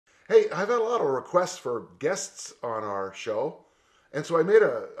Hey, I've had a lot of requests for guests on our show, and so I made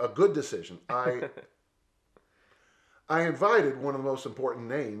a good decision. I invited one of the most important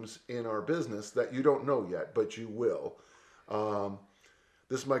names in our business that you don't know yet, but you will.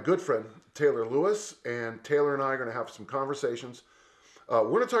 This is my good friend, Taylor Lewis, and Taylor and I are going to have some conversations. We're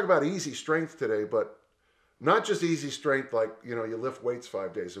going to talk about easy strength today, but not just easy strength like, you lift weights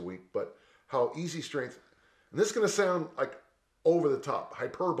 5 days a week, but how easy strength, and this is going to sound like over the top,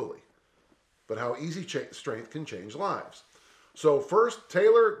 hyperbole, but how easy strength can change lives. So first,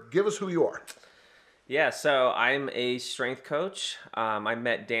 Taylor, give us who you are. Yeah, so I'm a strength coach. I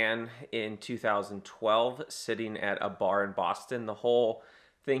met Dan in 2012 sitting at a bar in Boston. The whole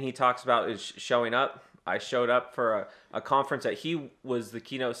thing he talks about is showing up. I showed up for a conference that he was the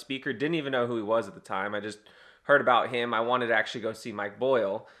keynote speaker. Didn't even know who he was at the time. I just heard about him. I wanted to actually go see Mike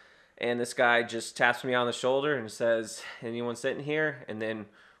Boyle. And this guy just taps me on the shoulder and says, anyone sitting here? And then,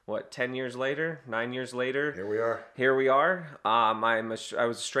 10 years later, 9 years later? Here we are. I was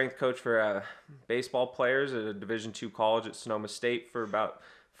a strength coach for baseball players at a Division II college at Sonoma State for about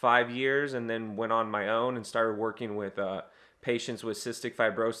 5 years, and then went on my own and started working with patients with cystic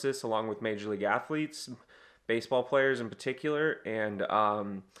fibrosis along with major league athletes, baseball players in particular, and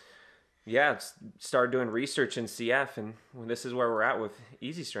started doing research in CF, and this is where we're at with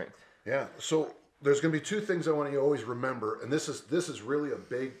easy strength. Yeah, so there's going to be two things I want you to always remember, and this is really a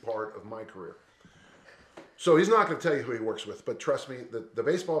big part of my career. So he's not going to tell you who he works with, but trust me, the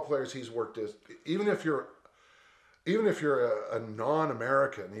baseball players he's worked with, even if you're a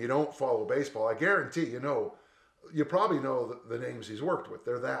non-American, you don't follow baseball, I guarantee you probably know the names he's worked with.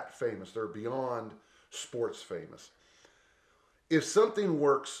 They're that famous. They're beyond sports famous. If something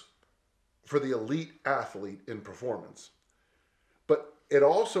works for the elite athlete in performance, but it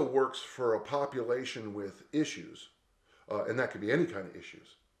also works for a population with issues, and that could be any kind of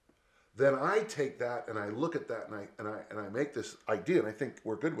issues, then I take that and I look at that and I make this idea, and I think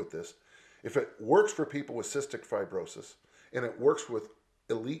we're good with this. If it works for people with cystic fibrosis and it works with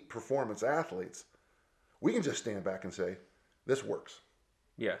elite performance athletes, we can just stand back and say, this works.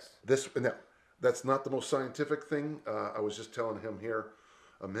 Yes. Now, that's not the most scientific thing. I was just telling him here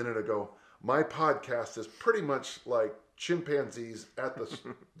a minute ago, my podcast is pretty much like chimpanzees at the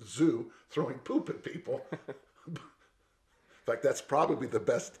zoo throwing poop at people. In fact, that's probably the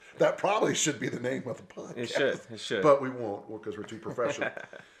best. That probably should be the name of the podcast. It should. But we won't because we're too professional.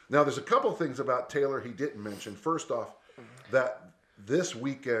 Now, there's a couple things about Taylor he didn't mention. First off, that this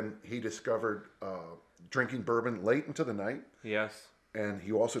weekend he discovered drinking bourbon late into the night. Yes. And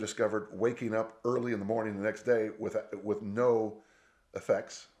he also discovered waking up early in the morning the next day with no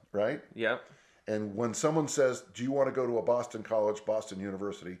effects, right? Yep. And when someone says, do you want to go to a Boston College, Boston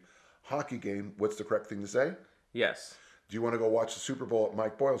University hockey game, what's the correct thing to say? Yes. Do you want to go watch the Super Bowl at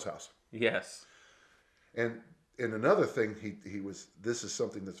Mike Boyle's house? Yes. And another thing, this is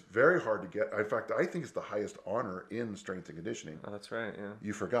something that's very hard to get. In fact, I think it's the highest honor in strength and conditioning. Oh, that's right, yeah.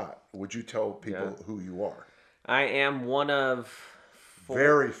 You forgot. Would you tell people who you are? I am one of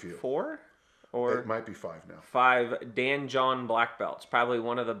very few. 4? Or it might be 5 now. 5 Dan John black belts. Probably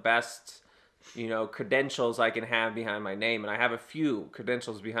one of the best, credentials I can have behind my name. And I have a few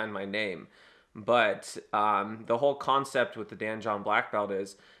credentials behind my name. But the whole concept with the Dan John black belt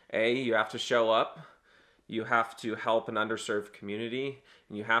is, you have to show up. You have to help an underserved community,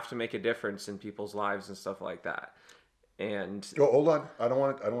 and you have to make a difference in people's lives and stuff like that. And hold on, I don't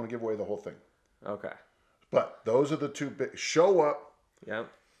want to give away the whole thing. Okay. But those are the two big: show up, yep,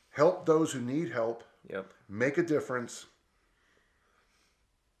 help those who need help, yep, make a difference.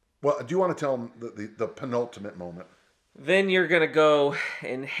 Well, do you want to tell them the penultimate moment? Then you're going to go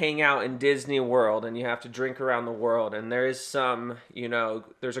and hang out in Disney World, and you have to drink around the world. And there is some,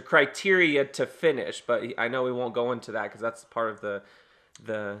 there's a criteria to finish, but I know we won't go into that because that's part of the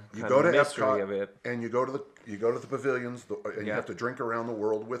you go to mystery Epcot, of it. And you go to the pavilions, and you have to drink around the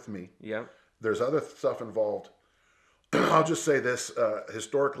world with me. Yep. There's other stuff involved. I'll just say this,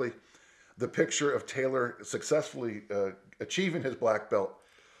 historically, the picture of Taylor successfully achieving his black belt,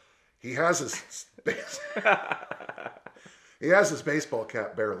 he has his baseball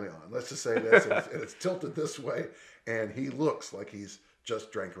cap barely on. Let's just say this, and it's tilted this way, and he looks like he's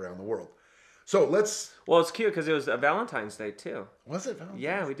just drank around the world. So let's. Well, it's cute because it was a Valentine's Day too. Was it Valentine's?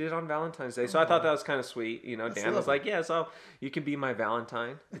 Yeah, we did it on Valentine's Day. So I thought that was kind of sweet. Dan was like, "Yeah, so you can be my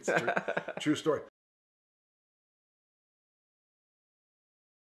Valentine." It's true story.